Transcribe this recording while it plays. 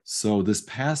So this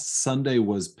past Sunday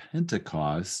was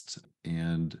Pentecost,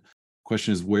 and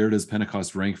question is, where does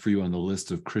Pentecost rank for you on the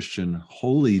list of Christian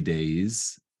holy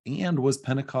days? And was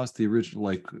Pentecost the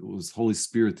original, was Holy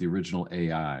Spirit the original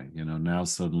AI? Now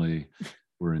suddenly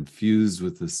we're infused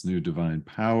with this new divine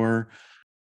power.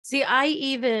 See, I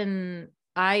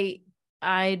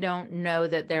don't know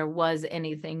that there was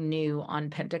anything new on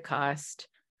Pentecost,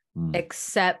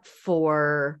 except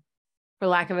for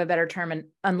lack of a better term, an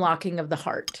unlocking of the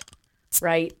heart,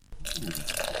 right?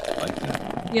 I like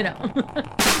that.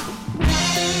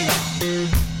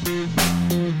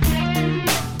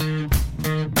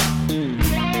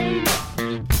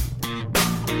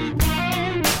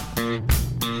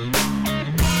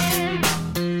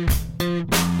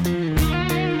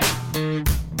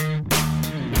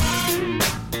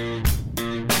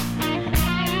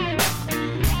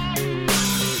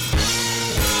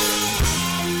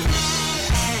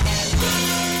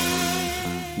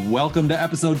 Welcome to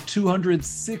episode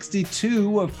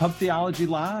 262 of Pub Theology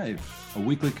Live, a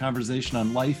weekly conversation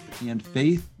on life and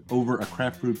faith over a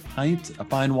craft brewed pint, a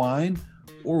fine wine,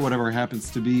 or whatever happens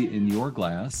to be in your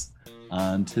glass.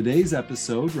 On today's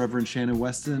episode, Reverend Shannon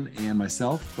Weston and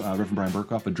myself, Reverend Bryan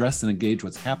Burkhoff, address and engage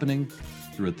what's happening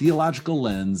through a theological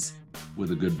lens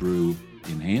with a good brew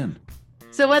in hand.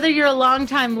 So whether you're a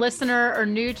longtime listener or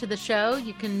new to the show,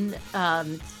 you can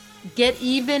get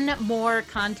even more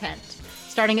content.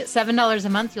 Starting at $7 a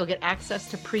month, you'll get access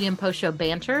to pre- and post-show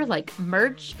banter, like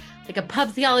merch, like a Pub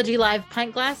Theology Live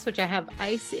pint glass, which I have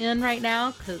ice in right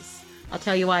now, because I'll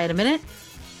tell you why in a minute,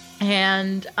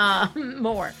 and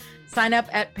more. Sign up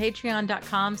at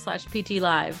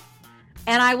patreon.com/PTLive.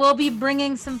 And I will be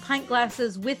bringing some pint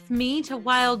glasses with me to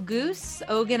Wild Goose.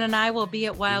 Ogan and I will be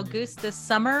at Wild Goose this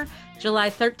summer, July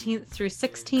 13th through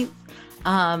 16th.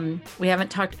 We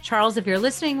haven't talked to Charles. If you're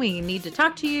listening, we need to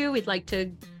talk to you. We'd like to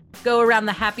go around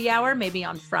the happy hour, maybe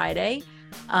on Friday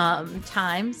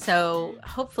time. So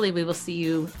hopefully we will see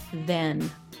you then.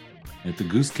 At the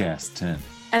Goosecast tent.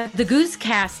 At the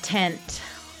Goosecast tent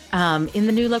in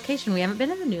the new location. We haven't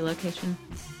been in the new location.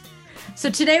 So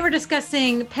today we're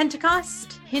discussing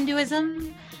Pentecost,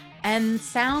 Hinduism, and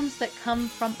sounds that come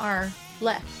from our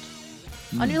left.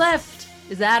 On your left.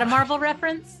 Is that a Marvel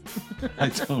reference? I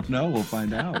don't know. We'll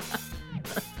find out.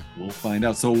 We'll find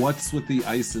out. So what's with the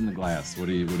ice in the glass? What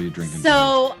are you drinking?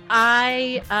 So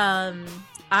I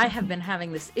have been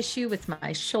having this issue with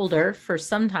my shoulder for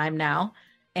some time now.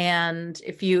 And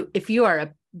if you are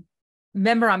a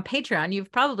member on Patreon,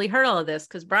 you've probably heard all of this,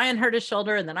 because Brian hurt his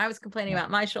shoulder and then I was complaining about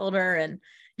my shoulder, and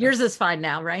yours is fine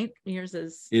now, right?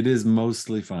 It is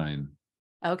mostly fine.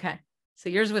 Okay. So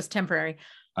yours was temporary.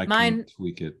 Mine can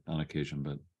tweak it on occasion,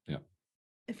 but yeah.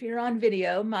 If you're on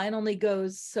video, mine only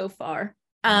goes so far.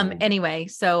 Anyway,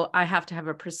 so I have to have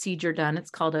a procedure done. It's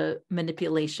called a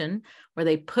manipulation, where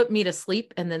they put me to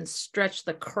sleep and then stretch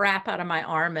the crap out of my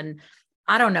arm and,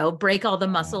 I don't know, break all the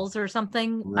muscles or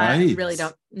something. Right. I really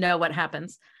don't know what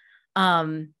happens.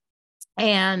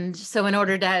 And so in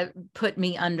order to put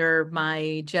me under,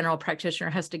 my general practitioner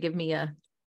has to give me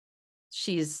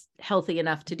she's healthy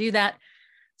enough to do that.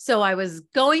 So I was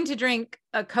going to drink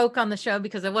a Coke on the show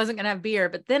because I wasn't going to have beer,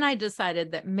 but then I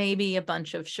decided that maybe a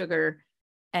bunch of sugar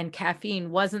and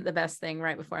caffeine wasn't the best thing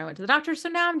right before I went to the doctor. So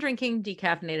now I'm drinking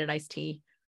decaffeinated iced tea.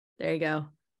 There you go.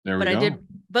 There we go.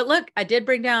 But look, I did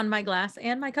bring down my glass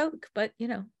and my Coke, but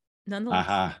nonetheless.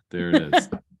 Aha, there it is.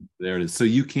 There it is. So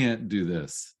you can't do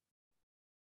this.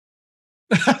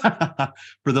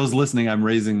 For those listening, I'm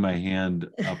raising my hand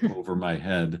up over my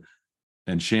head,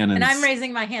 and Shannon. And I'm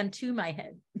raising my hand to my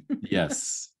head.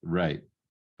 Yes, right.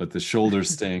 But the shoulder's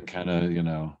staying kind of,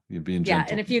 you're being gentle.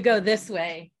 Yeah, and if you go this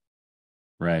way.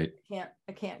 Right.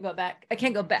 I can't go back. I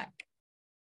can't go back.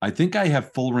 I think I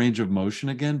have full range of motion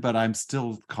again, but I'm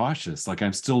still cautious. Like,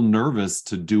 I'm still nervous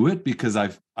to do it because I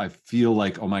feel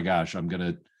like, oh my gosh, I'm going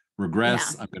to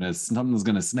regress. Yeah. Something's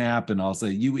going to snap and I'll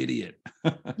say, you idiot.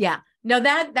 Yeah. No,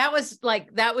 that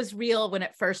was real when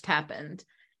it first happened.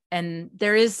 And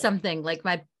there is something, like,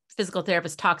 my physical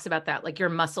therapist talks about that, like your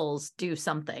muscles do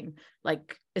something,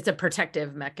 like it's a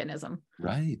protective mechanism.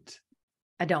 Right.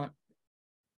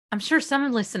 I'm sure some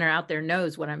listener out there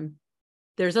knows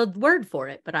there's a word for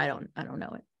it, but I don't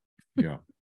know it. Yeah.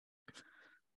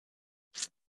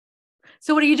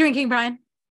 So what are you drinking, Brian?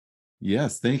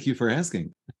 Yes. Thank you for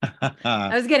asking.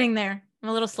 I was getting there. I'm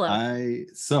a little slow. I'm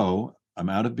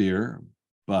out of beer,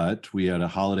 but we had a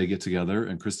holiday get together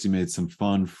and Christy made some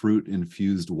fun fruit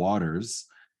infused waters.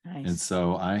 Nice. And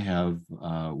so I have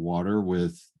water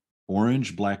with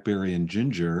orange, blackberry, and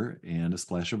ginger and a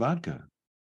splash of vodka.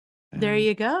 And there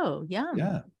you go. Yeah.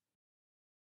 Yeah.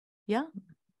 Yeah.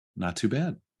 Not too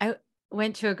bad.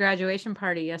 went to a graduation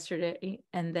party yesterday,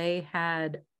 and they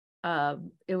had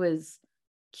it was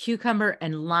cucumber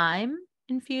and lime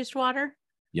infused water.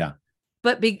 Yeah.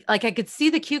 But like I could see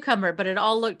the cucumber, but it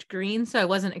all looked green, so I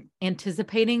wasn't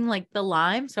anticipating like the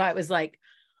lime. So I was like,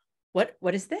 what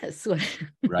is this?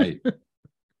 Right.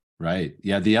 Right.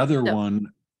 Yeah. The other So,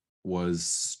 one was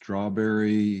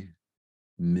strawberry,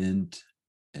 mint,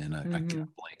 and I kept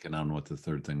blanking on what the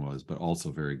third thing was, but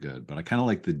also very good. But I kind of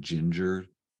like the ginger,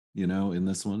 in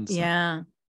this one. So. yeah.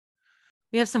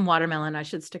 We have some watermelon. I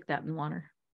should stick that in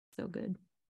water. So good.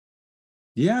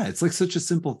 Yeah, it's like such a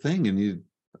simple thing, and you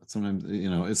sometimes,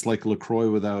 it's like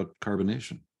LaCroix without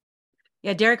carbonation.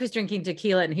 Yeah, Derek was drinking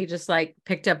tequila, and he just like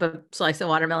picked up a slice of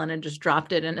watermelon and just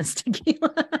dropped it in his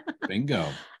tequila. Bingo.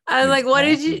 I was like, "What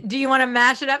Exactly. do you want to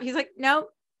mash it up?" He's like, "No,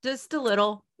 just a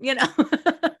little."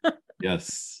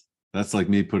 Yes, that's like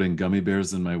me putting gummy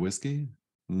bears in my whiskey.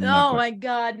 Not Oh quite. my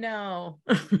God, no.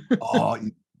 Oh,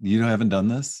 you haven't done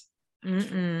this?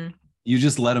 Mm-mm. You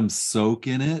just let them soak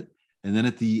in it, and then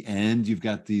at the end you've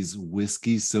got these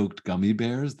whiskey soaked gummy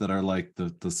bears that are like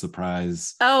the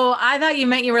surprise. Oh, I thought you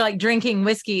meant you were like drinking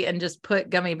whiskey and just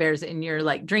put gummy bears in your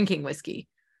like drinking whiskey.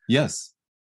 Yes,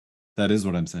 that is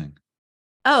what I'm saying.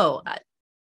 Oh,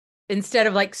 instead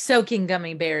of like soaking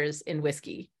gummy bears in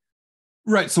whiskey.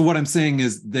 Right. So what I'm saying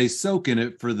is they soak in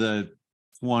it for the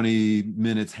 20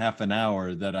 minutes, half an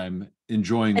hour that I'm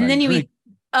enjoying And my then you drink. eat,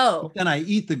 oh, But then I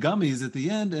eat the gummies at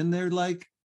the end, and they're like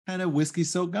kind of whiskey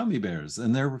soaked gummy bears,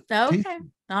 and they're okay. tasty.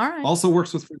 All right. Also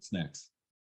works with fruit snacks.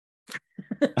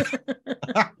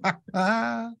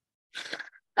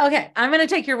 Okay, I'm going to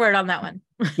take your word on that one.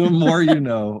 The more you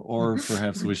know, or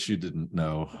perhaps wish you didn't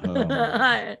know.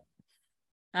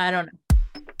 I don't know.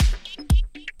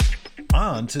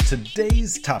 On to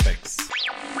today's topics.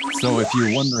 So if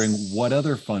you're wondering what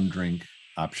other fun drink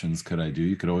options could I do,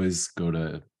 you could always go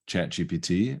to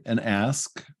ChatGPT and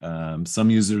ask. Some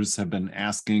users have been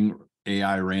asking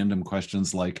AI random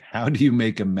questions like, how do you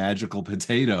make a magical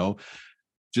potato?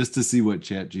 Just to see what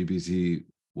ChatGPT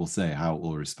will say, how it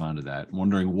will respond to that. I'm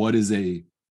wondering what is a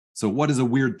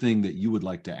weird thing that you would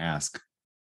like to ask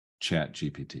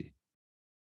ChatGPT?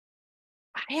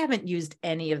 I haven't used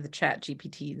any of the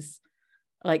ChatGPTs.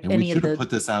 Like And we any of should have the put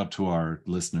this out to our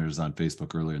listeners on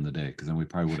Facebook earlier in the day, because then we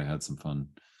probably would have had some fun.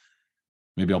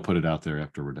 Maybe I'll put it out there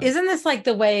after we're done. Isn't this like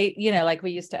the way, like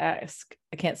we used to ask,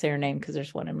 I can't say her name because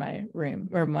there's one in my room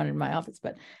or one in my office,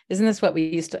 but isn't this what we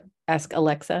used to ask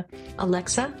Alexa?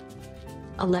 Alexa?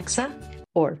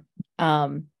 Or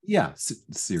yeah,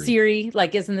 Siri. Siri,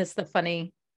 like, isn't this the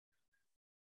funny?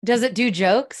 Does it do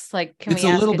jokes? Like, can It's we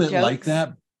a ask little it bit jokes? like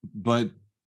that, but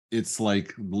it's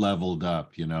like leveled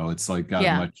up, it's like got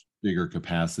a much bigger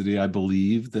capacity, I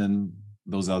believe, than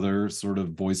those other sort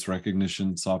of voice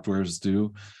recognition softwares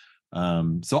do.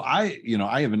 So I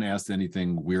haven't asked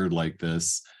anything weird like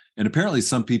this. And apparently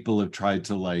some people have tried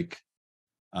to like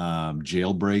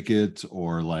jailbreak it,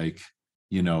 or like,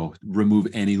 remove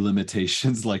any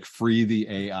limitations, like free the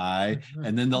AI.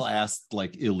 And then they'll ask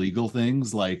like illegal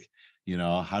things like,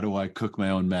 how do I cook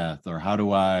my own meth? Or how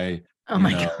do I,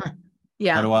 God.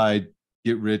 Yeah. how do I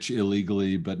get rich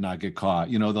illegally but not get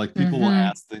caught? Like people will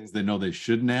ask things they know they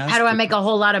shouldn't ask. How do I make a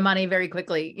whole lot of money very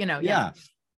quickly? Yeah.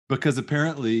 Because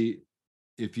apparently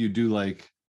if you do like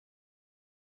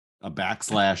a /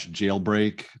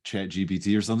 jailbreak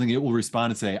ChatGPT or something, it will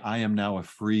respond and say, I am now a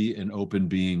free and open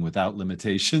being without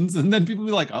limitations. And then people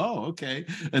will be like, oh, okay.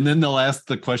 And then they'll ask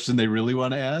the question they really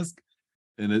want to ask.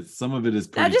 And some of it is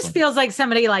pretty that just funny. Feels like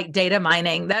somebody like data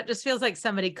mining. That just feels like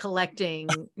somebody collecting,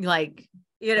 like,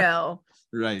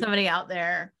 right. Somebody out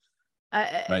there.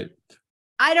 Right.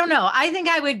 I don't know. I think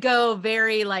I would go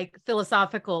very like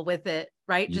philosophical with it,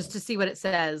 right? Yeah. Just to see what it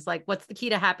says. Like, what's the key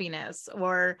to happiness?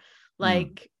 Or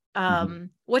like,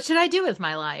 what should I do with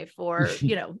my life? Or,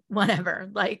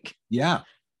 whatever. Like, yeah.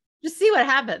 Just see what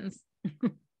happens.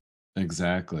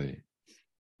 Exactly.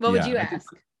 What would you ask?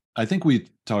 I think we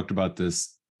talked about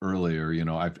this earlier.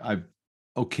 I've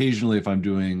occasionally, if I'm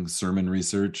doing sermon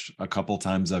research, a couple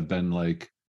times I've been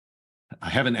like, I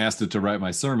haven't asked it to write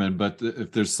my sermon, but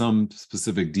if there's some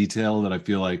specific detail that I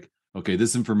feel like, okay,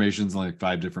 this information's in like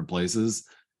 5 different places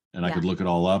and I could look it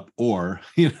all up, or,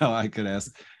 I could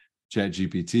ask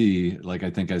ChatGPT, like I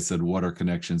think I said, what are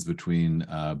connections between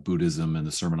Buddhism and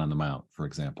the Sermon on the Mount, for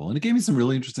example? And it gave me some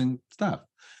really interesting stuff.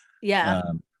 Yeah.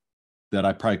 That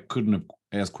I probably couldn't have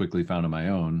as quickly found on my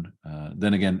own.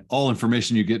 Then again, all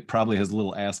information you get probably has a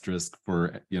little asterisk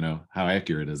for, how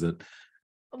accurate is it?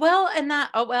 Well, and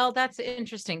that's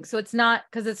interesting. So it's not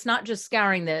just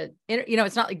scouring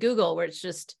it's not like Google where it's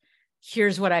just,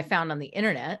 here's what I found on the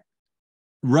internet.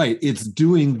 Right. It's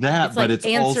doing that, It's but like it's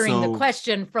answering also the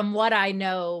question from what I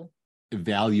know.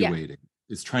 evaluating.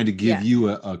 It's trying to give Yeah. you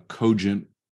a cogent,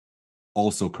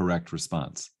 also correct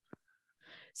response.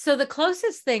 So the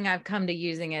closest thing I've come to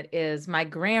using it is my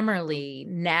Grammarly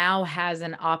now has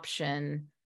an option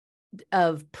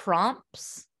of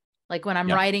prompts. Like when I'm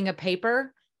Yeah. writing a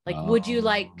paper, like, would you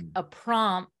like a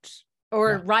prompt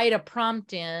or write a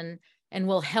prompt in and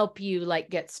we'll help you like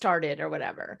get started or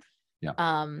whatever. Yeah.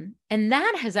 And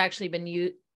that has actually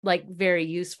been like very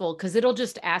useful because it'll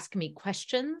just ask me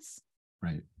questions.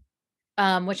 Right.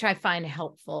 Which I find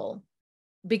helpful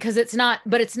because it's not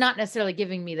necessarily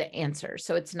giving me the answer.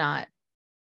 So it's not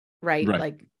right.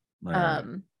 Like, right.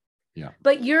 Yeah.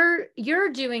 But you're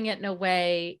doing it in a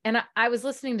way, and I was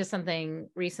listening to something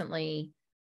recently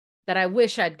that I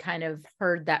wish I'd kind of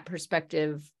heard that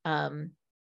perspective when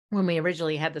we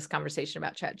originally had this conversation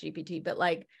about ChatGPT, but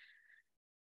like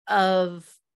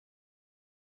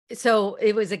so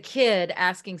it was a kid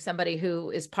asking somebody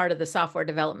who is part of the software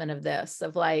development of this,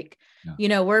 of like,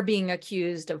 we're being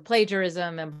accused of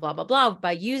plagiarism and blah, blah, blah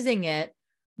by using it.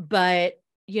 But,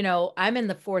 I'm in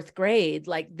the 4th grade,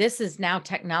 like this is now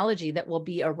technology that will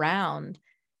be around.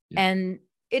 Yeah. And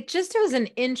it just was an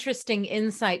interesting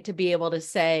insight to be able to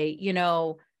say,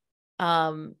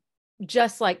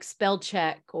 just like spell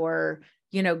check or,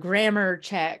 grammar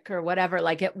check or whatever,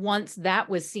 like at once that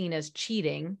was seen as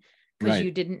cheating because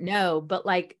you didn't know, but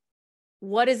like,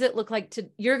 what does it look like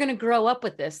you're going to grow up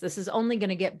with this. This is only going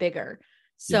to get bigger.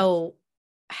 So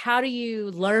how do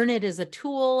you learn it as a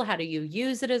tool? How do you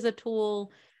use it as a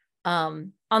tool?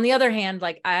 On the other hand,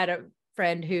 like I had a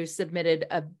friend who submitted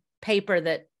a paper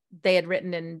that they had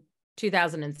written in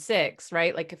 2006,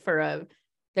 right? Like for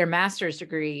their master's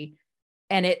degree,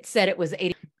 and it said it was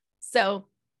 80. So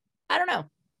I don't know.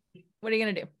 What are you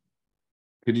going to do?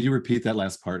 Could you repeat that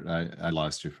last part? I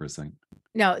lost you for a second.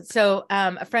 No. So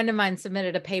a friend of mine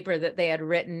submitted a paper that they had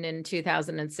written in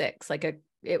 2006. Like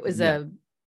it was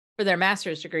for their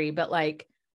master's degree, but like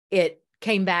it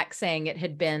came back saying it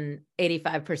had been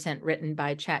 85% written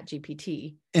by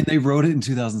ChatGPT. And they wrote it in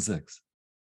 2006.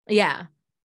 Yeah.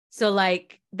 So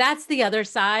like, that's the other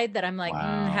side that I'm like,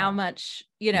 how much,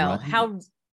 how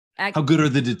good are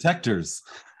the detectors?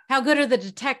 How good are the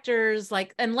detectors?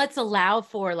 Like, and let's allow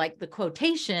for like the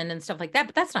quotation and stuff like that,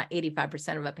 but that's not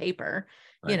 85% of a paper,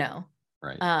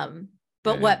 Right.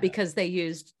 But because they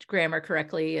used grammar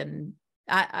correctly, and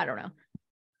I don't know.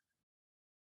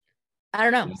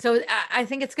 Yeah. So I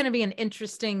think it's going to be an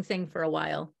interesting thing for a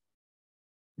while.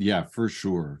 Yeah, for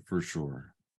sure.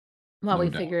 While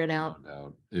we figure it out. No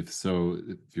doubt.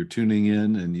 If you're tuning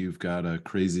in and you've got a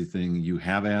crazy thing you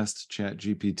have asked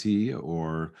ChatGPT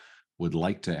or would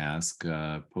like to ask,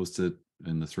 post it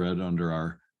in the thread under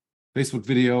our Facebook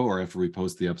video, or after we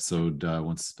post the episode,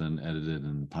 once it's been edited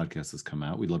and the podcast has come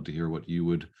out. We'd love to hear what you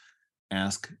would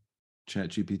ask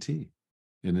ChatGPT.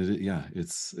 And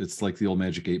it's like the old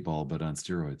Magic 8-Ball, but on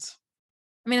steroids.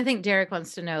 I mean, I think Derek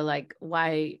wants to know, like,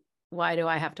 why do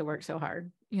I have to work so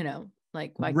hard?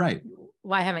 Like,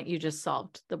 why haven't you just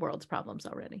solved the world's problems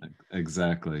already?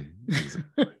 Exactly.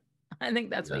 I think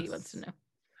that's what he wants to know.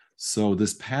 So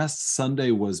this past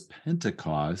Sunday was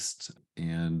Pentecost,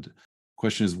 and the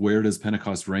question is, where does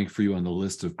Pentecost rank for you on the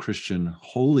list of Christian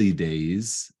holy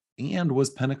days? And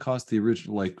was Pentecost the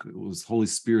original, was Holy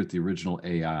Spirit the original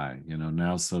AI?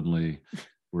 Now suddenly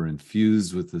we're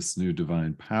infused with this new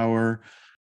divine power.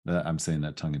 I'm saying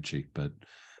that tongue in cheek, but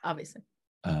obviously.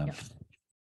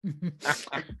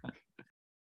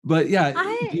 But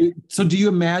do you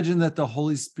imagine that the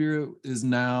Holy Spirit is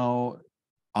now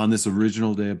on this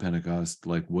original day of Pentecost,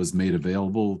 like was made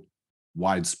available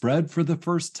widespread for the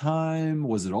first time?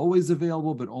 Was it always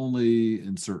available, but only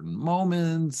in certain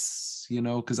moments?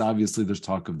 Because obviously there's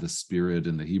talk of the Spirit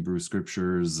in the Hebrew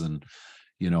scriptures and,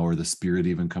 or the Spirit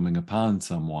even coming upon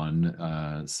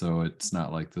someone. So it's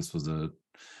not like this was a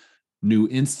new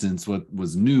instance. What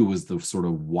was new was the sort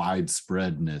of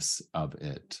widespreadness of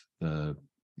it,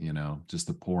 just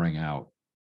the pouring out.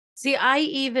 See,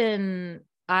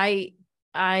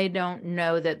 I don't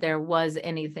know that there was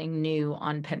anything new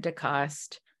on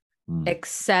Pentecost,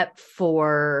 except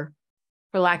for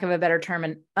lack of a better term,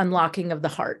 an unlocking of the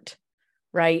heart,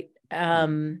 right? I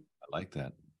like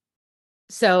that.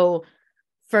 So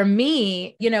for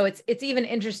me, it's even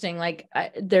interesting. Like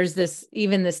there's this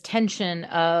tension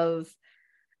of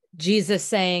Jesus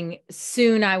saying,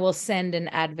 "Soon I will send an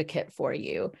advocate for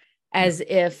you," as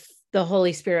if the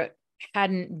Holy Spirit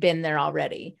hadn't been there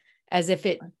already, as if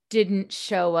it didn't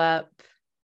show up.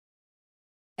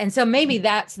 And so maybe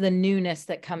that's the newness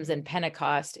that comes in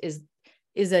Pentecost, is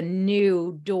is a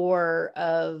new door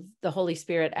of the Holy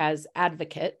Spirit as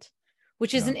advocate,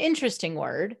 which is an interesting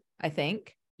word, I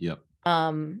think. Yep.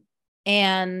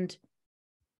 And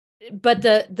but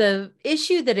the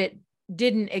issue that it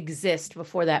didn't exist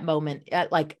before that moment,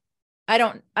 like I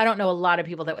don't know a lot of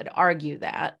people that would argue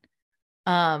that.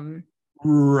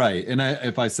 Right. And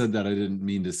if I said that, I didn't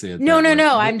mean to say it. No.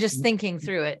 I'm just thinking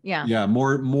through it. Yeah. Yeah.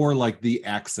 More like the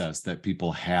access that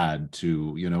people had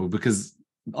to, because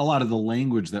a lot of the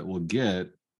language that we'll get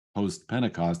post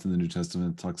Pentecost in the New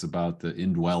Testament talks about the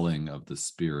indwelling of the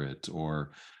Spirit,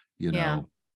 or,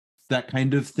 that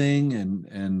kind of thing.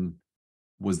 And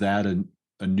was that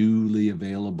a newly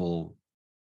available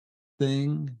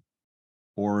thing?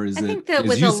 Or is it,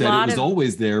 as you said, it was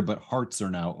always there, but hearts are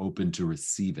now open to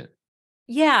receive it?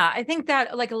 Yeah, I think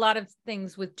that, like a lot of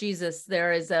things with Jesus,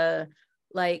 there is a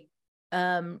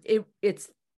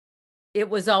it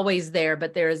was always there,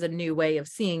 but there is a new way of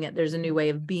seeing it. There's a new way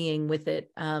of being with it.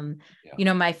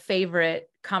 My favorite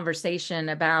conversation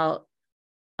about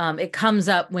it comes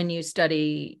up when you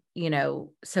study,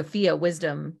 Sophia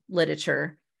wisdom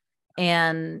literature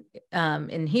and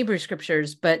in Hebrew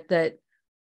scriptures, but that,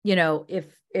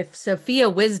 if Sophia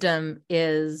wisdom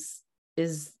is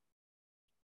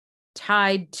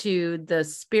tied to the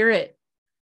Spirit,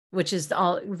 which is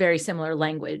all very similar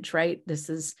language, right? This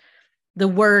is the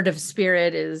word of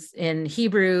Spirit is in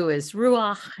Hebrew is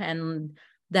ruach, and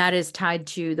that is tied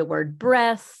to the word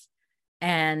breath.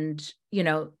 And,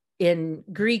 in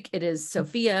Greek, it is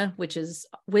Sophia, which is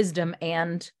wisdom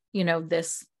and,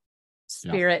 this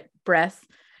Spirit breath.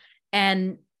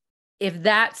 And if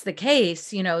that's the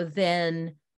case,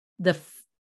 then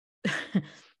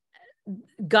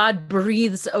God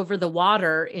breathes over the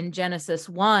water in Genesis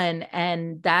 1,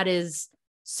 and that is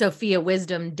Sophia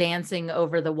wisdom dancing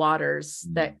over the waters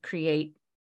that create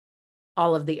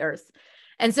all of the earth.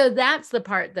 And so that's the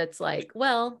part that's like,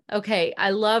 well, okay,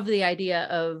 I love the idea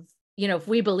of, if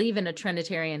we believe in a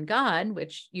Trinitarian God,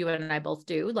 which you and I both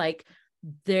do, like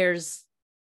there's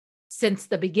since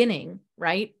the beginning,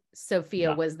 right?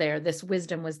 Sophia was there, this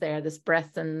wisdom was there, this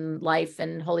breath and life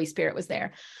and Holy Spirit was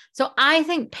there. So I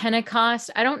think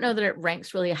Pentecost, I don't know that it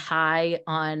ranks really high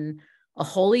on a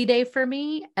holy day for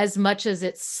me, as much as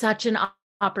it's such an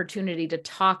opportunity to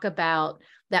talk about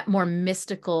that more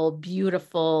mystical,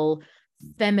 beautiful,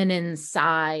 feminine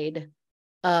side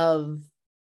of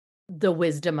the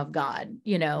wisdom of God.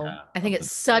 I think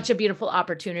it's such a beautiful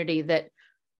opportunity that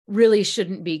really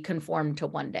shouldn't be conformed to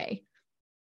one day.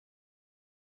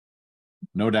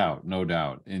 No doubt.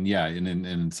 And and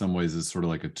in some ways it's sort of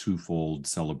like a twofold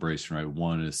celebration, right?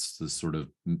 One is this sort of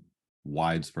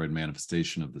widespread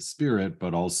manifestation of the Spirit,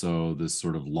 but also this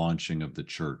sort of launching of the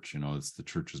church. It's the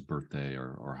church's birthday,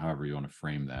 or however you want to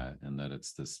frame that, and that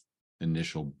it's this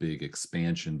initial big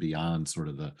expansion beyond sort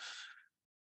of the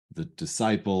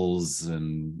disciples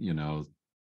and,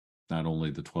 not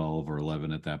only the 12 or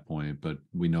 11 at that point, but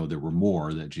we know there were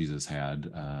more that Jesus had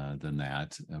than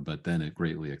that. But then it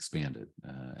greatly expanded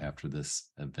after this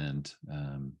event.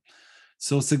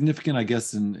 So significant, I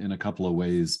guess, in a couple of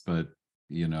ways. But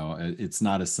it's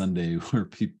not a Sunday where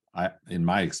people, in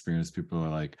my experience, people are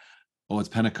like, "Oh, it's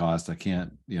Pentecost. I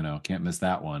can't miss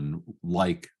that one."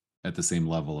 Like at the same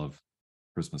level of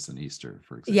Christmas and Easter,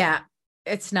 for example. Yeah,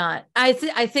 it's not. I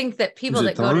think that people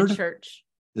that go to church.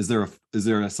 Is there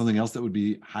something else that would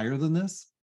be higher than this?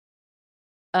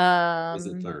 Is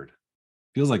it third?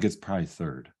 Feels like it's probably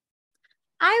third.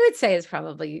 I would say it's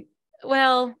probably,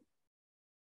 well,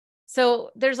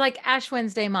 so there's like Ash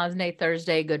Wednesday, Maundy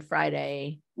Thursday, Good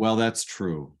Friday. Well, that's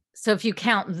true. So if you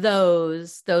count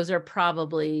those are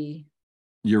probably.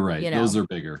 You're right. Those are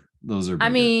bigger. I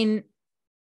mean,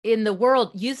 in the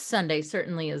world, Youth Sunday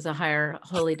certainly is a higher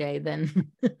holy day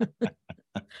than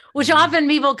which often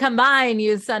people combine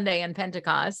Youth Sunday and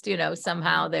Pentecost,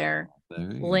 somehow they're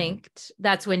linked. Go.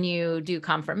 That's when you do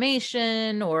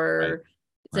confirmation, or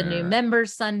it's a new member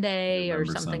Sunday or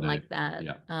something like that.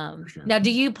 Yeah, sure. Now, do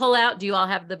you pull out, do you all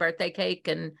have the birthday cake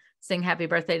and sing happy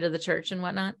birthday to the church and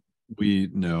whatnot? We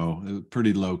know,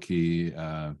 pretty low key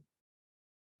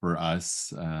for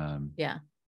us. Yeah.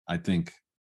 I think,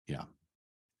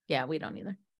 yeah, we don't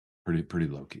either. Pretty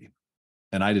low key.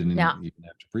 And I didn't even have to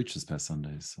preach this past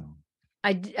Sunday. So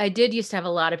I did used to have a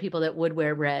lot of people that would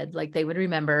wear red, like they would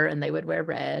remember and they would wear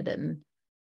red. And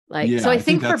so I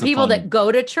think for people that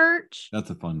go to church, that's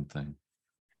a fun thing.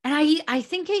 And I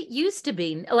think it used to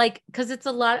be like, because it's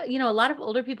a lot, a lot of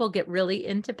older people get really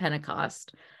into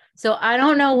Pentecost. So I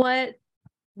don't know what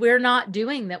we're not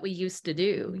doing that we used to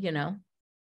do,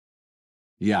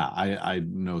 Yeah, I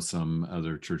know some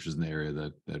other churches in the area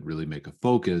that really make a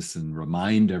focus and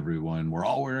remind everyone we're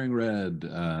all wearing red,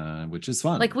 which is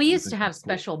fun. Like we I used think to have that's cool.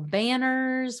 special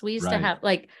banners. We used to Right. have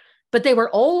but they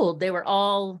were old. They were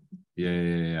all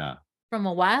Yeah. from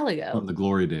a while ago. From the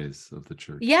glory days of the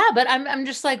church. Yeah, but I'm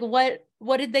just like,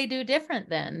 what did they do different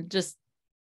then? Just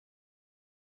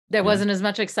there wasn't as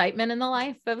much excitement in the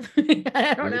life of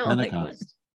I don't know. Like what?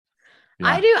 Pentecost. Yeah.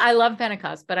 I do. I love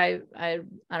Pentecost, but I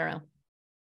don't know.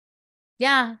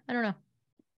 Yeah, I don't know.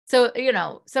 So,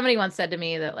 somebody once said to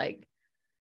me that like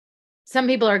some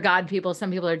people are God people, some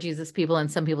people are Jesus people,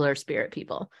 and some people are spirit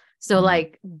people. So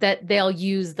like that they'll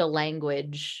use the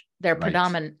language, their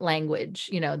predominant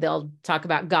language, they'll talk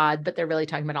about God, but they're really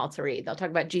talking about all three. They'll talk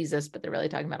about Jesus, but they're really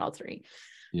talking about all three.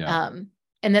 Yeah.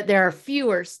 And that there are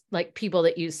fewer like people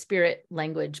that use spirit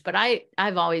language, but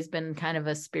I've always been kind of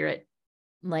a spirit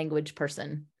language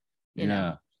person, you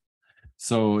know.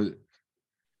 So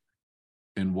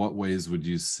in what ways would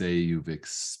you say you've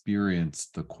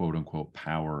experienced the quote unquote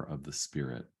power of the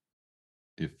spirit,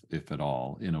 if at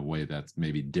all, in a way that's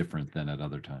maybe different than at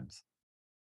other times?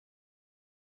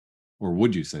 Or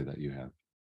would you say that you have?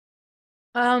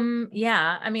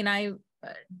 Yeah, I mean,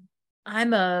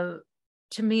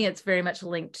 to me, it's very much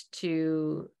linked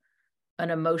to an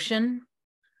emotion.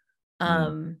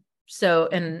 So,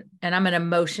 and I'm an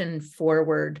emotion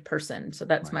forward person. So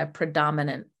that's my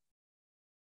predominant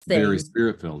thing. Very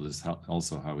spirit filled is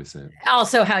also how we say it.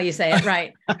 Also how you say it,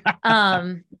 right?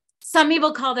 Some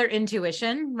people call their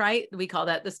intuition, right? We call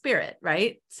that the spirit,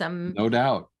 right? No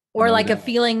doubt. Or no like doubt. A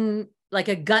feeling, like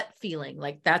a gut feeling,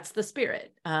 like that's the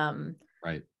spirit.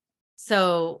 Right.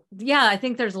 So yeah, I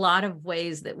think there's a lot of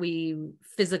ways that we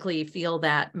physically feel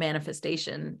that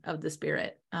manifestation of the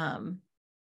spirit.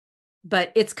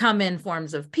 But it's come in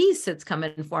forms of peace. It's come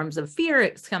in forms of fear.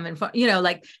 It's come in,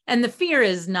 and the fear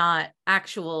is not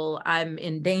actual, I'm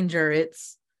in danger.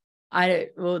 It's,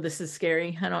 this is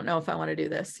scary. I don't know if I want to do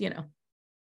this,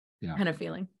 kind of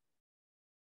feeling.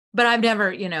 But I've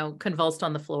never, convulsed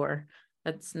on the floor.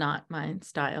 That's not my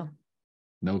style.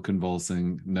 No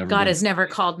convulsing. God has never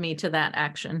called me to that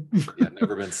action.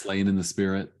 Never been slain in the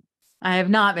spirit. I have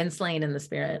not been slain in the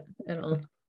spirit at all.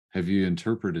 Have you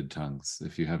interpreted tongues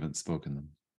if you haven't spoken them?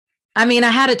 I mean, I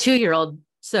had a 2-year-old,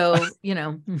 so,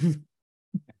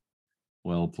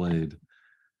 Well played.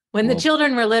 When the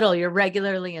children were little, you're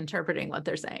regularly interpreting what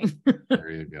they're saying.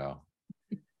 There you go.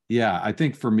 Yeah, I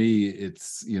think for me,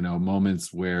 it's,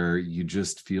 moments where you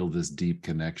just feel this deep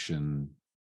connection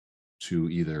to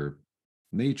either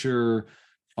nature,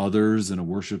 others in a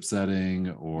worship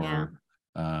setting, or,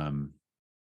 I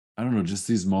don't know, just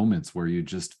these moments where you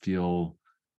just feel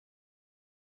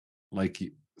like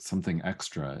something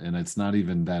extra, and it's not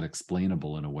even that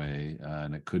explainable in a way.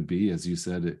 And it could be, as you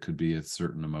said, it could be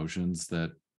certain emotions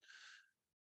that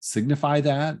signify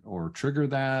that or trigger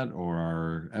that or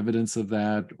are evidence of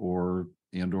that, or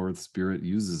the spirit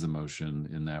uses emotion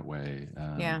in that way.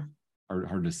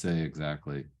 Hard to say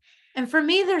exactly. And for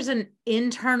me, there's an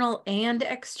internal and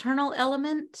external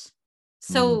element.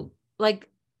 So like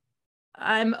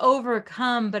I'm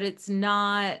overcome, but it's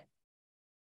not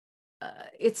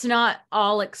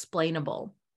all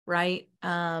explainable, right?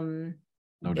 No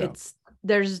doubt.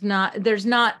 There's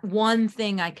not one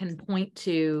thing I can point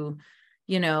to,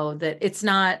 that it's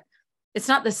not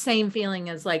the same feeling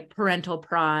as like parental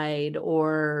pride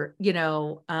or,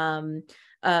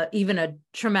 even a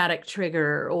traumatic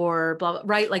trigger or blah, blah,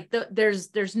 right? Like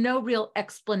there's no real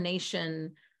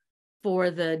explanation for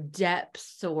the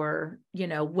depths or,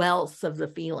 wealth of the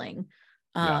feeling.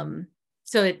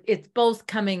 So it's both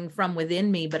coming from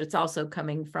within me, but it's also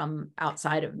coming from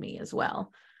outside of me as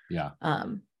well. Yeah.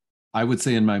 I would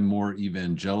say in my more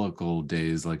evangelical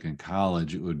days, like in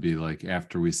college, it would be like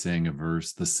after we sang a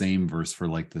verse, the same verse for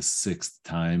like the 6th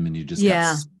time, and you just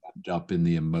got swept up in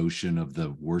the emotion of the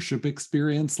worship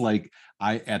experience. Like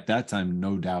I, at that time,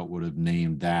 no doubt would have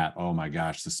named that, oh my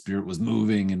gosh, the spirit was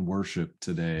moving in worship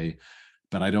today.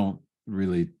 But I don't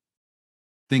really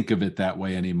think of it that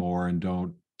way anymore and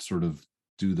don't sort of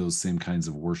do those same kinds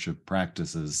of worship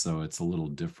practices. So it's a little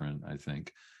different, I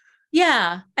think.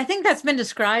 Yeah, I think that's been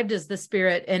described as the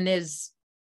spirit, and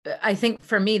I think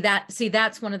for me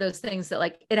that's one of those things that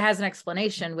like it has an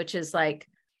explanation, which is like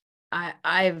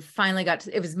I've finally got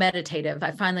to, it was meditative.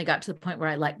 I finally got to the point where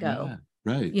I let go.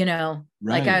 Yeah, right.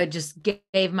 Like I just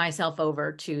gave myself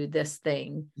over to this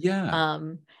thing. Yeah.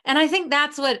 And I think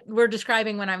that's what we're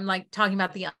describing when I'm like talking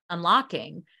about the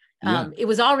unlocking. It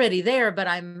was already there, but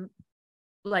I'm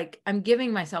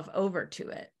giving myself over to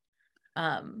it.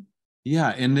 Yeah.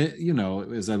 And,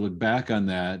 as I look back on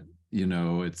that,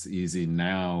 it's easy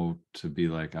now to be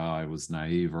like, oh, I was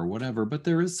naive or whatever, but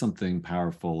there is something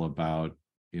powerful about,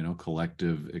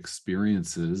 collective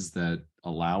experiences that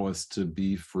allow us to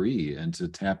be free and to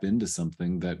tap into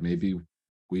something that maybe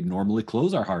we'd normally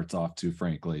close our hearts off to,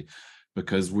 frankly,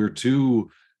 because we're too,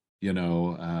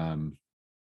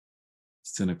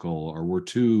 cynical, or we're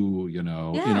too, in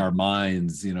our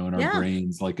minds, in our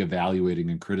brains, like evaluating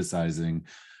and criticizing.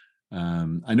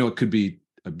 I know it could be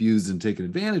abused and taken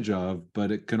advantage of,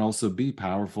 but it can also be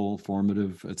powerful,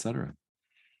 formative, etc.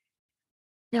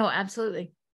 No,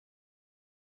 absolutely.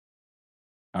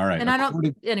 All right. And I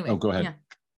don't, anyway. Oh, go ahead. Yeah.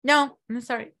 No, I'm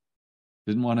sorry.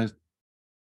 Didn't want to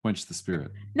quench the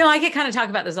spirit. No, I could kind of talk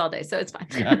about this all day, so it's fine.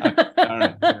 Yeah. All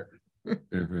right.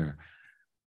 Fair.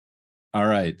 All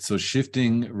right. So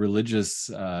shifting religious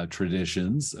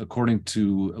traditions, according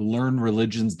to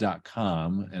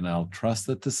learnreligions.com, and I'll trust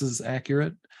that this is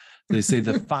accurate. They say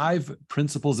the 5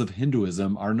 principles of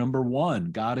Hinduism are: number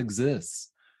 1, God exists.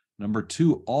 Number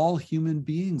 2, all human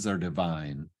beings are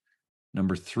divine.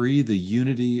 Number 3, the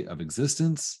unity of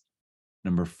existence.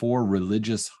 Number 4,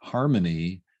 religious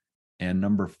harmony. And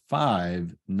number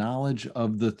 5, knowledge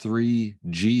of the 3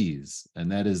 Gs.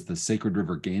 And that is the sacred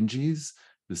river Ganges,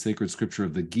 the sacred scripture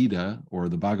of the Gita or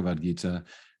the Bhagavad Gita,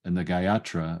 and the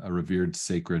Gayatri, a revered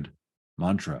sacred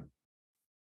mantra.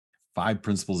 5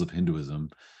 principles of Hinduism.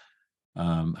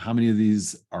 How many of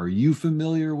these are you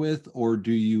familiar with, or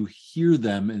do you hear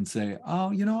them and say,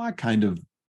 oh, I kind of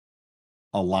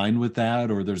align with that,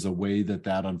 or there's a way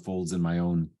that unfolds in my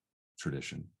own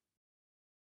tradition?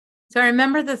 So I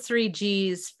remember the 3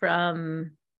 Gs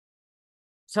from,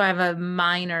 so I have a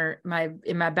minor,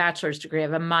 in my bachelor's degree, I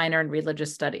have a minor in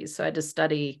religious studies. So I had to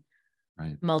study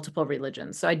multiple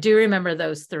religions. So I do remember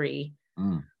those 3.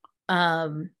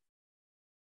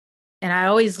 And I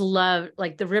always loved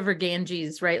like the river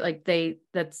Ganges, right? Like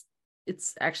it's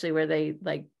actually where they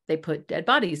put dead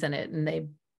bodies in it and they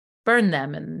burn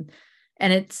them and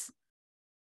it's,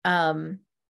 and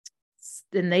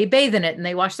they bathe in it and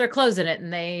they wash their clothes in it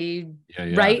and they,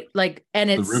 right? Like,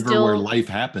 and it's the river still where life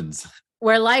happens.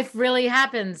 Where life really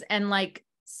happens. And like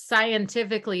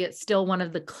scientifically, it's still one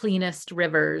of the cleanest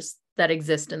rivers that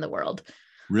exist in the world.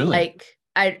 Really? Like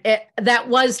that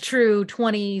was true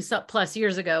 20 plus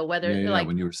years ago, like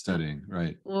when you were studying,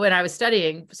 right? When I was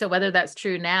studying. So whether that's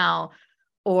true now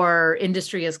or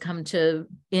industry has come to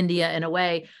India in a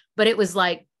way, but it was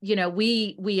like,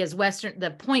 we as Western,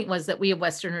 the point was that we as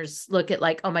Westerners look at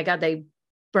like, oh my God, they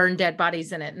burn dead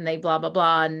bodies in it and they blah, blah,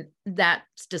 blah. And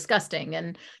that's disgusting.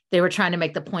 And they were trying to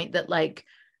make the point that like,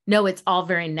 no, it's all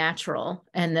very natural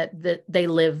and that they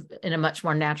live in a much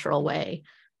more natural way.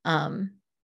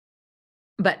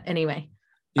 But anyway.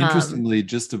 Interestingly,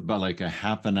 just about like a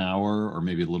half an hour or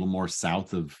maybe a little more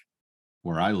south of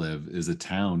where I live is a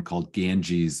town called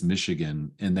Ganges,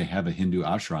 Michigan, and they have a Hindu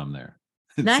ashram there.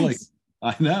 It's nice. Like,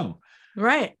 I know.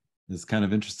 Right. It's kind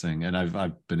of interesting. And I've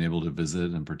been able to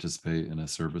visit and participate in a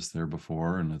service there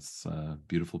before, and it's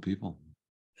beautiful people.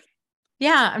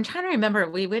 Yeah, I'm trying to remember.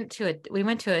 We went to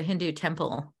a Hindu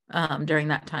temple during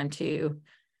that time too.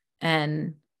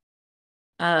 And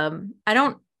I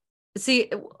don't see,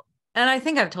 and I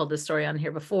think I've told this story on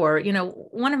here before.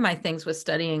 One of my things with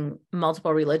studying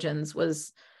multiple religions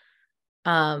was,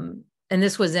 and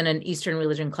this was in an Eastern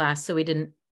religion class, so we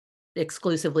didn't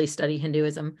exclusively study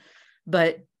Hinduism,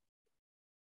 but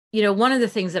one of the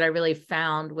things that I really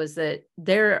found was that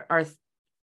there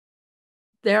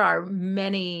are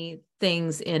many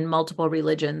things in multiple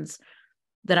religions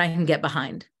that I can get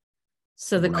behind.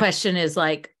 So the question is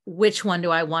like, which one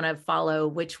do I want to follow?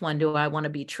 Which one do I want to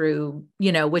be true?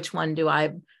 Which one do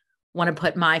I want to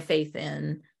put my faith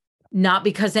in? Not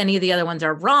because any of the other ones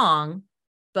are wrong,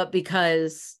 but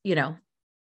because,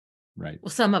 right. Well,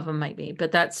 some of them might be,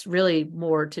 but that's really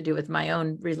more to do with my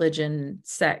own religion,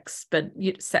 sex, but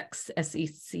sex,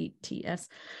 SECTS,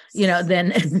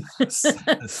 then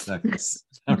sex.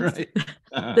 All right.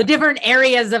 The different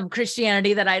areas of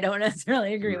Christianity that I don't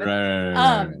necessarily agree with.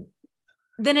 Right.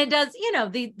 Then it does,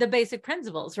 the basic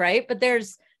principles, right? But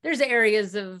there's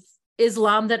areas of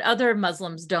Islam that other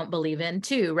Muslims don't believe in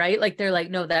too, right? Like they're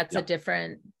like, no, that's a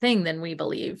different thing than we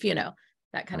believe,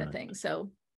 that kind of thing.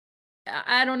 So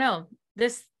I don't know.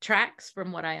 This tracks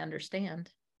from what I understand.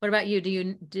 What about you?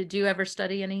 Did you ever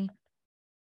study any?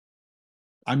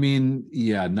 I mean,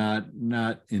 yeah,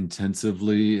 not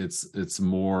intensively. It's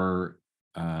more,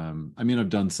 I've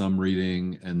done some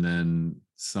reading and then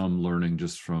some learning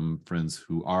just from friends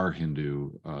who are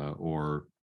Hindu or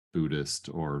Buddhist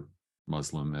or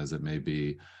Muslim, as it may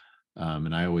be.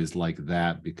 And I always like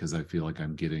that because I feel like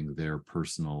I'm getting their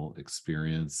personal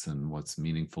experience and what's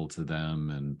meaningful to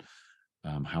them,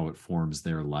 and how it forms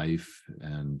their life.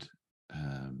 And,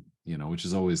 which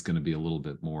is always going to be a little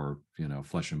bit more,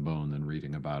 flesh and bone than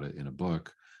reading about it in a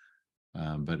book.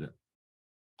 But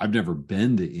I've never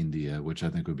been to India, which I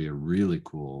think would be a really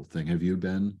cool thing. Have you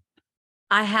been?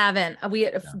 I haven't. We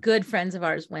had good friends of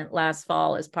ours went last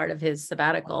fall as part of his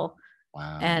sabbatical.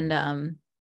 Wow. And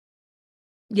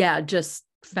just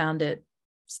found it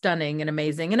stunning and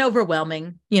amazing and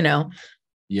overwhelming, Yeah.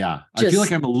 I feel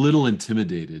like I'm a little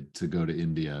intimidated to go to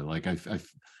India. Like I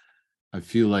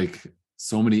feel like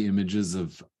so many images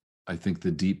of, I think,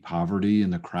 the deep poverty in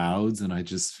the crowds. And I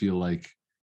just feel like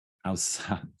how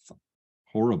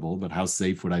horrible, but how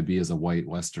safe would I be as a white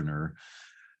Westerner?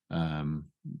 Yeah.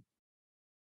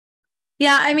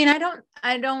 I mean,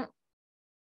 I don't,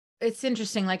 it's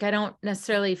interesting. Like, I don't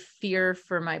necessarily fear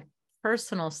for my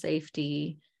personal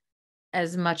safety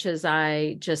as much as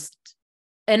I just,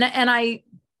 and I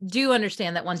do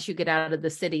understand that once you get out of the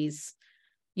cities,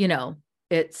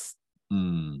 it's,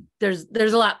 there's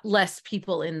a lot less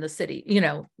people in the city,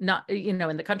 not,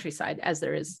 in the countryside as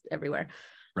there is everywhere.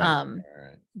 Right.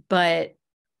 But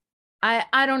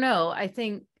I don't know. I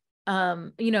think,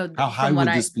 how high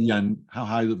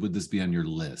would this be on your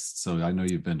list? So I know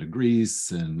you've been to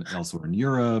Greece and elsewhere in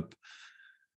Europe.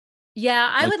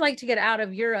 Yeah, I would like to get out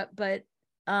of Europe, but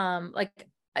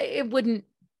it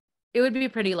would be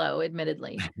pretty low,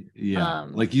 admittedly. Yeah.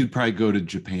 Like you'd probably go to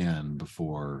Japan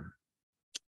before.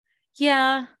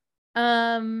 Yeah.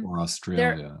 Or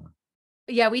Australia.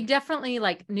 We definitely,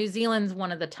 like, New Zealand's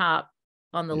one of the top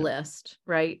on the list,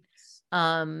 right?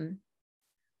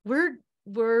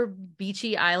 We're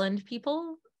beachy island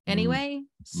people anyway.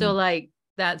 So like,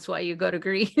 that's why you go to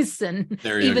Greece and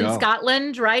even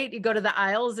Scotland, right? You go to the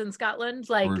Isles in Scotland,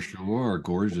 like, for sure,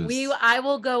 gorgeous. I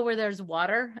will go where there's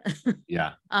water.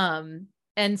 Yeah.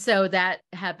 And so that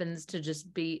happens to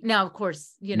just be, now, of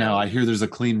course, Now I hear there's a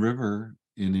clean river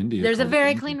in India. There's a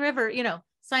very clean river,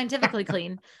 scientifically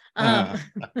clean. I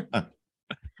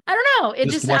don't know. It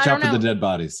just watch out for the dead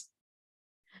bodies.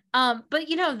 But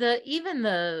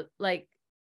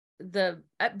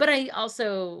but I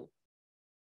also,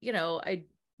 I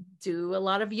do a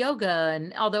lot of yoga,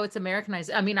 and although it's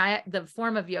Americanized, I mean, the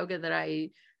form of yoga that I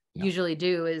usually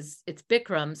do it's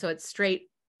Bikram. So it's straight.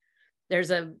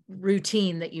 There's a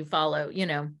routine that you follow,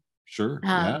 Sure.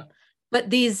 Yeah. But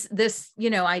this,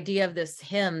 idea of this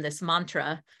hymn, this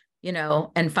mantra,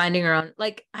 and finding our own,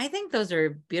 like, I think those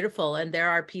are beautiful. And there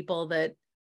are people that,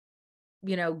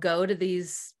 go to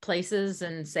these places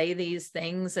and say these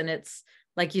things. And it's,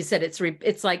 like you said,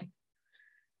 it's like,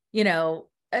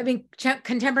 I mean,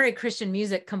 contemporary Christian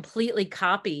music completely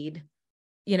copied,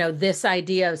 this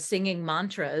idea of singing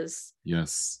mantras.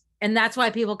 Yes. And that's why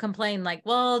people complain, like,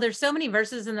 well, there's so many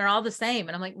verses and they're all the same.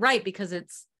 And I'm like, right, because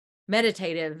it's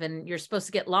meditative and you're supposed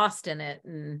to get lost in it.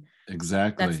 And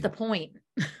exactly, that's the point.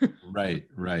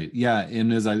 Right. Yeah.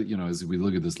 And as as we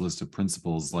look at this list of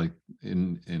principles, like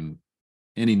in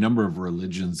any number of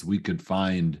religions, we could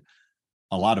find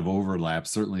a lot of overlap,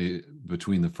 certainly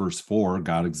between the first four.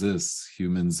 God exists,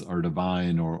 humans are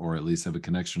divine, or at least have a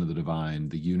connection to the divine,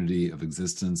 the unity of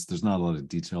existence. There's not a lot of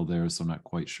detail there, so I'm not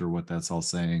quite sure what that's all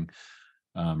saying.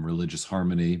 Religious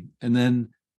harmony. And then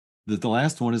the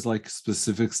last one is like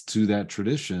specifics to that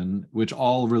tradition, which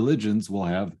all religions will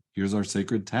have. Here's our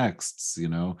sacred texts,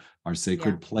 our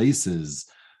sacred places.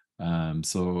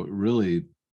 So really,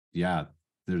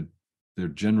 they're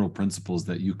general principles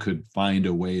that you could find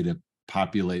a way to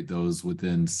populate those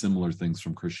within similar things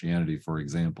from Christianity, for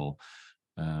example,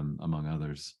 among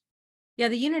others. Yeah,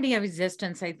 the unity of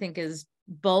existence, I think, is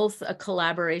both a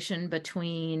collaboration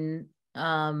between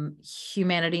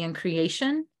humanity and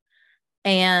creation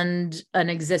and an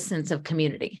existence of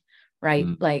community, right?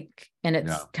 Like, and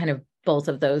it's kind of both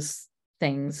of those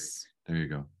things. There you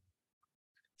go.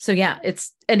 So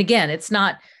it's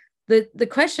not the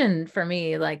question for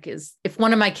me, like, is if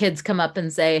one of my kids come up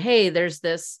and say, hey, there's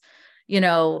this,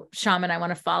 shaman I want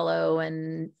to follow,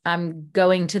 and I'm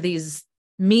going to these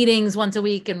meetings once a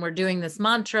week and we're doing this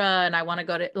mantra and I want to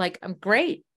go to, like, I'm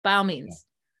great, by all means,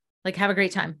 like, have a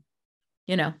great time,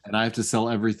 And I have to sell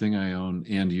everything I own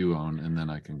and you own, and then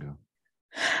I can go.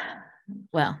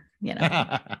 Well,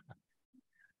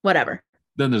 whatever.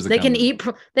 Then there's they can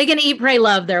eat, pray,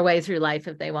 love their way through life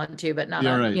if they want to, but not,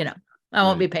 I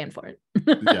won't be paying for it.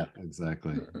 Yeah,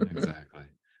 exactly.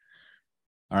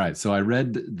 All right. So I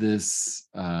read this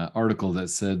article that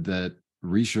said that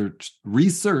research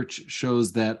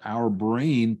shows that our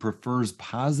brain prefers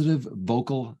positive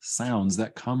vocal sounds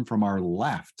that come from our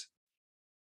left.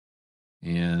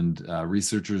 And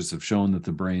researchers have shown that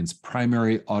the brain's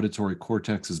primary auditory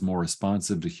cortex is more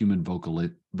responsive to human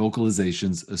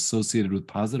vocalizations associated with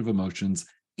positive emotions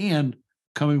and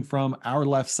coming from our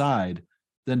left side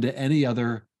than to any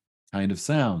other kind of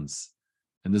sounds.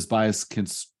 And this bias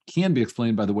can be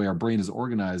explained by the way our brain is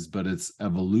organized, but its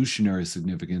evolutionary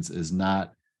significance is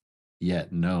not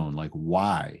yet known. Like,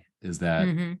 why is that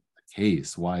the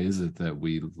case? Why is it that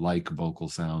we like vocal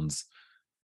sounds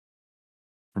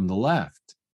from the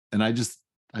left? And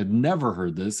I'd never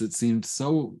heard this. It seemed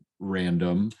so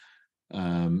random.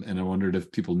 And I wondered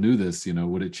if people knew this,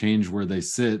 would it change where they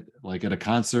sit, like at a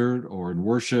concert or in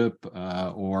worship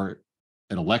or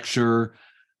at a lecture?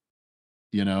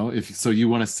 If so, you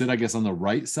want to sit, I guess, on the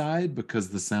right side because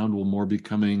the sound will more be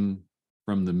coming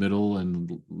from the middle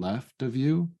and left of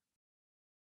you.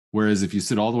 Whereas if you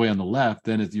sit all the way on the left,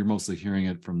 then you're mostly hearing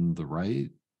it from the right.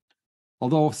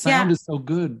 Although sound is so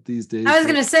good these days. I was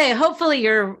going to say, hopefully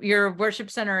your worship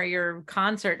center or your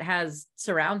concert has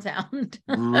surround sound.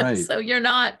 Right. So you're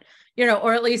not,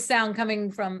 or at least sound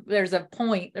coming from, there's a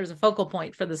focal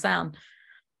point for the sound.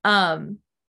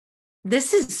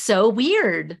 This is so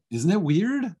weird. Isn't it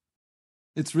weird?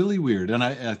 It's really weird. And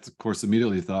I, of course,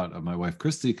 immediately thought of my wife,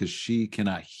 Christy, because she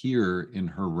cannot hear in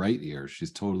her right ear.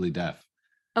 She's totally deaf.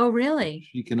 Oh, really?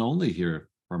 She can only hear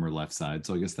from her left side.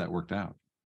 So I guess that worked out.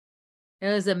 It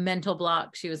was a mental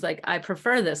block. She was like, I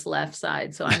prefer this left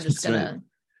side. So I'm just going to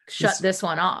shut this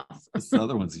one off. This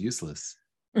other one's useless.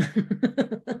 That's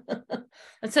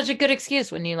such a good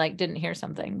excuse when you didn't hear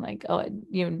something like, oh,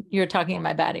 you're talking in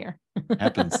my bad ear.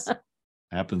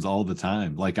 Happens all the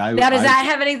time. Does that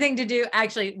have anything to do?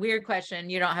 Actually, weird question.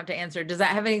 You don't have to answer. Does that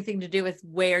have anything to do with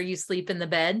where you sleep in the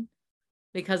bed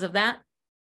because of that?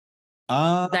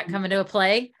 Does that come into a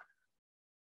play?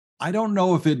 I don't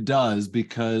know if it does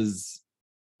because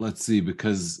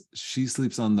she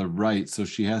sleeps on the right. So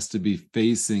she has to be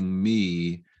facing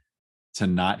me to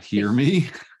not hear me.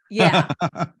 Yeah.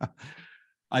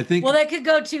 I think. Well, that could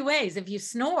go two ways. If you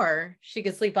snore, she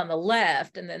could sleep on the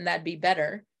left and then that'd be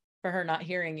better for her not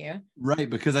hearing you. Right.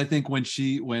 Because I think when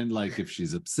if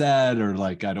she's upset or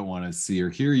I don't want to see or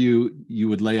hear you, you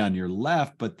would lay on your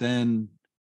left, but then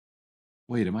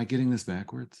wait, am I getting this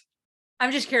backwards?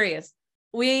 I'm just curious.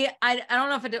 I don't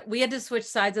know if we had to switch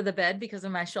sides of the bed because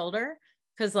of my shoulder.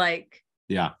 Cause I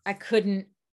couldn't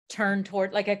turn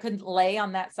toward, I couldn't lay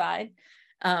on that side.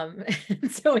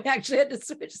 So we actually had to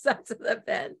switch sides of the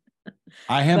bed.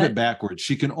 I have it backwards.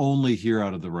 She can only hear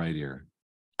out of the right ear.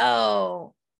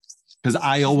 Oh, because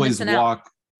I always walk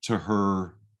to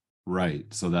her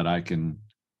right so that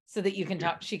you can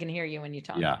talk. She can hear you when you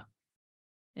talk. Yeah.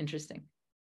 Interesting.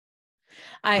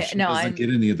 I doesn't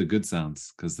get any of the good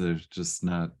sounds because they're just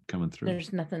not coming through.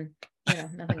 There's nothing,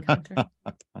 nothing coming through.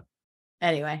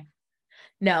 Anyway,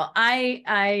 no, I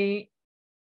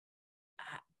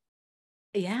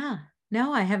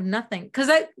have nothing because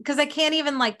I can't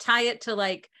even tie it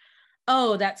to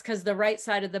oh, that's because the right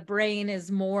side of the brain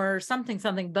is more something,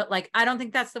 but I don't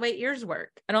think that's the way ears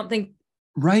work. I don't think.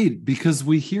 Right. Because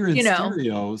we hear in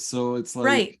stereo. So it's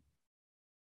right.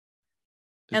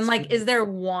 And is there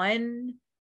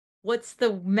what's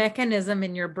the mechanism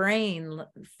in your brain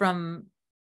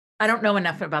I don't know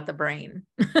enough about the brain.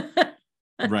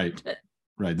 Right.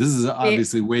 Right. This is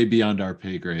obviously way beyond our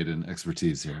pay grade and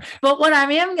expertise here. But what I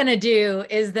am going to do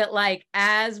is that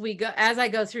as I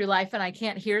go through life and I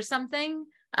can't hear something,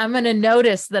 I'm going to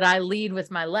notice that I lead with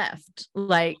my left.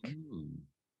 My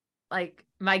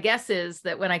guess is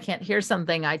that when I can't hear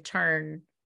something, I turn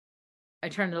to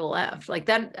the left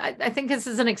that. I think this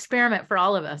is an experiment for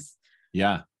all of us.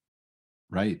 Yeah.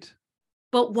 Right.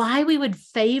 But why we would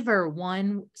favor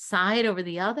one side over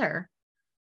the other?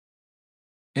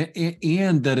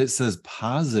 And that it says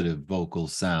positive vocal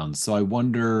sounds. So I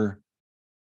wonder,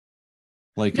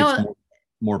 it's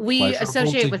more we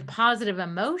associate with positive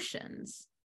emotions.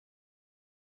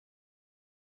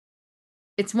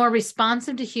 It's more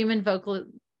responsive to human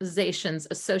vocalizations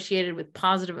associated with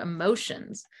positive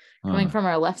emotions coming from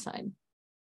our left side.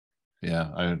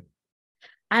 Yeah.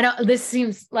 This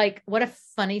seems what a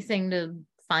funny thing to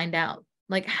find out.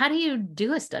 How do you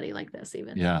do a study like this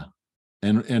even? Yeah.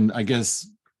 And I guess,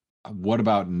 what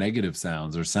about negative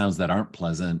sounds or sounds that aren't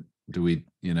pleasant? Do we,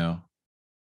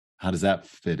 how does that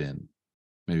fit in?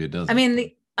 Maybe it doesn't. I mean,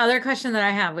 the other question that I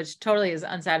have, which totally is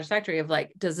unsatisfactory, of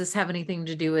does this have anything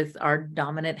to do with our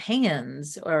dominant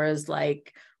hands, or is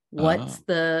what's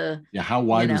the? Yeah, how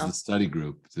wide was the study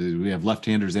group? Do we have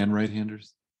left-handers and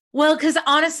right-handers? Well, because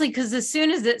as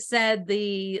soon as it said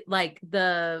the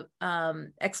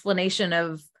explanation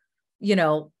of,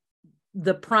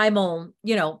 the primal,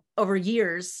 over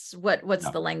years, what's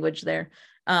Yeah. the language there?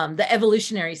 The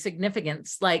evolutionary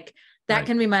significance, like that Right.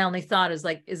 can be my only thought, is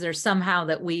like, is there somehow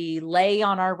that we lay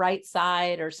on our right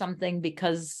side or something,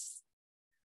 because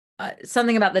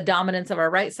something about the dominance of our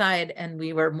right side, and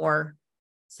we were more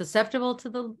susceptible to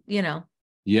the,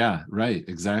 Yeah, right.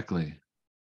 Exactly.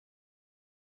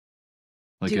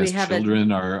 Like do we as have it?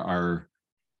 children, our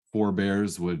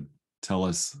forebears would tell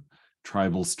us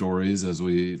tribal stories as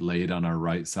we laid on our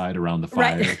right side around the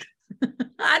fire. Right.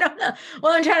 I don't know.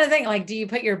 Well, I'm trying to think, like, do you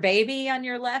put your baby on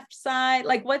your left side?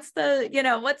 Like, what's the,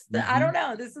 I don't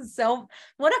know. This is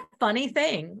what a funny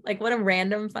thing. Like, what a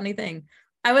random funny thing.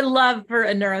 I would love for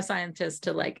a neuroscientist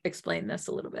to like explain this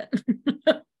a little bit.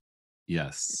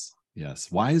 Yes.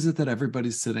 Yes. Why is it that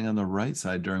everybody's sitting on the right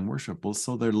side during worship? Well,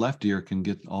 so their left ear can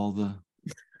get all the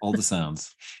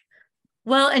sounds.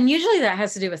 Well, and usually that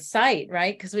has to do with sight,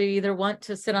 right? Because we either want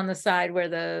to sit on the side where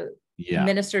the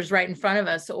minister's right in front of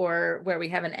us, or where we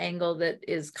have an angle that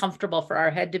is comfortable for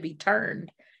our head to be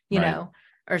turned,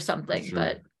 or something. Sure.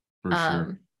 But For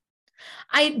sure.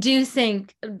 I do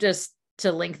think, just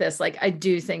to link this, like, I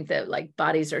do think that like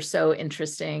bodies are so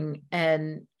interesting,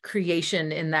 and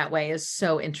creation in that way is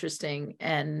so interesting,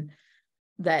 and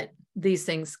that these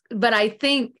things, but I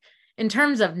think in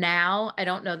terms of now, I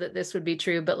don't know that this would be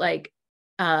true, but like,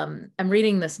 I'm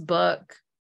reading this book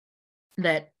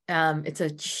that it's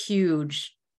a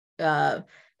huge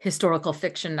historical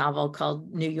fiction novel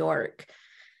called New York.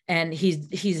 And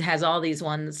he has all these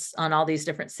ones on all these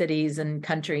different cities and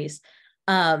countries.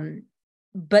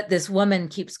 But this woman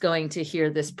keeps going to hear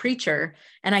this preacher.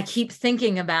 And I keep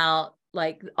thinking about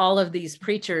like all of these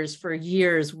preachers for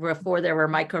years before there were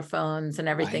microphones and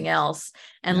everything else.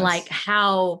 And like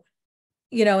how,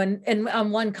 and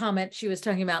on one comment, she was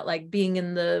talking about like being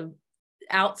in the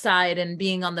outside and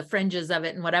being on the fringes of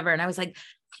it and whatever. And I was like,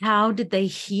 how did they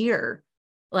hear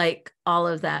like all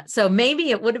of that? So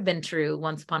maybe it would have been true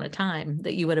once upon a time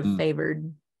that you would have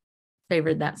favored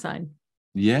that side.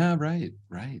 Yeah, right.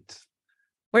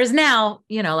 Whereas now,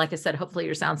 like I said, hopefully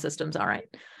your sound system's all right.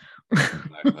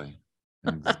 Exactly.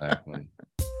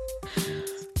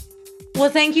 Well,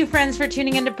 thank you, friends, for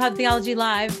tuning into Pub Theology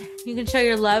Live. You can show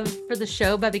your love for the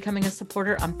show by becoming a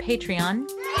supporter on Patreon.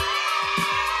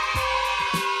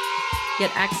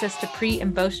 Get access to pre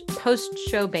and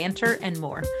post-show banter and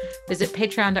more. Visit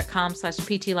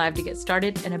patreon.com/PTLive to get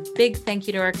started. And a big thank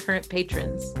you to our current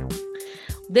patrons.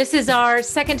 This is our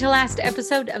second to last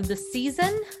episode of the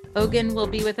season. Ogun will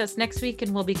be with us next week,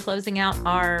 and we'll be closing out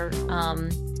our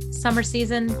summer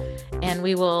season. And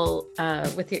we will,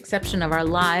 with the exception of our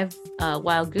live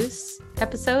Wild Goose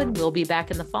episode, we'll be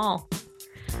back in the fall.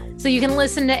 So you can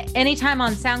listen to anytime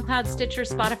on SoundCloud, Stitcher,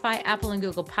 Spotify, Apple, and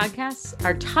Google Podcasts.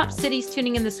 Our top cities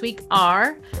tuning in this week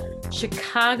are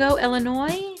Chicago,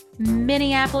 Illinois,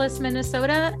 Minneapolis,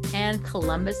 Minnesota, and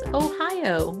Columbus,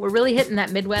 Ohio. We're really hitting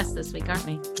that Midwest this week, aren't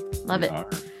we? Love it.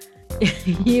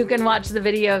 You can watch the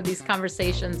video of these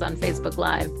conversations on Facebook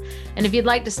Live. And if you'd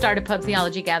like to start a pub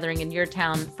theology gathering in your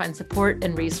town, find support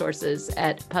and resources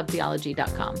at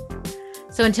pubtheology.com.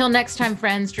 So until next time,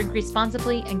 friends, drink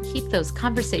responsibly and keep those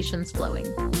conversations flowing.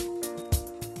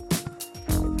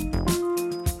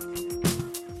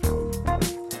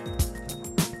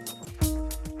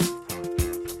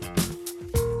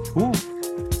 Cool.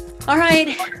 All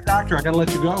right. Doctor, I gotta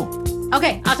let you go.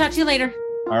 Okay, I'll talk to you later.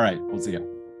 All right, we'll see you.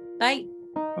 Bye.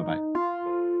 Bye-bye.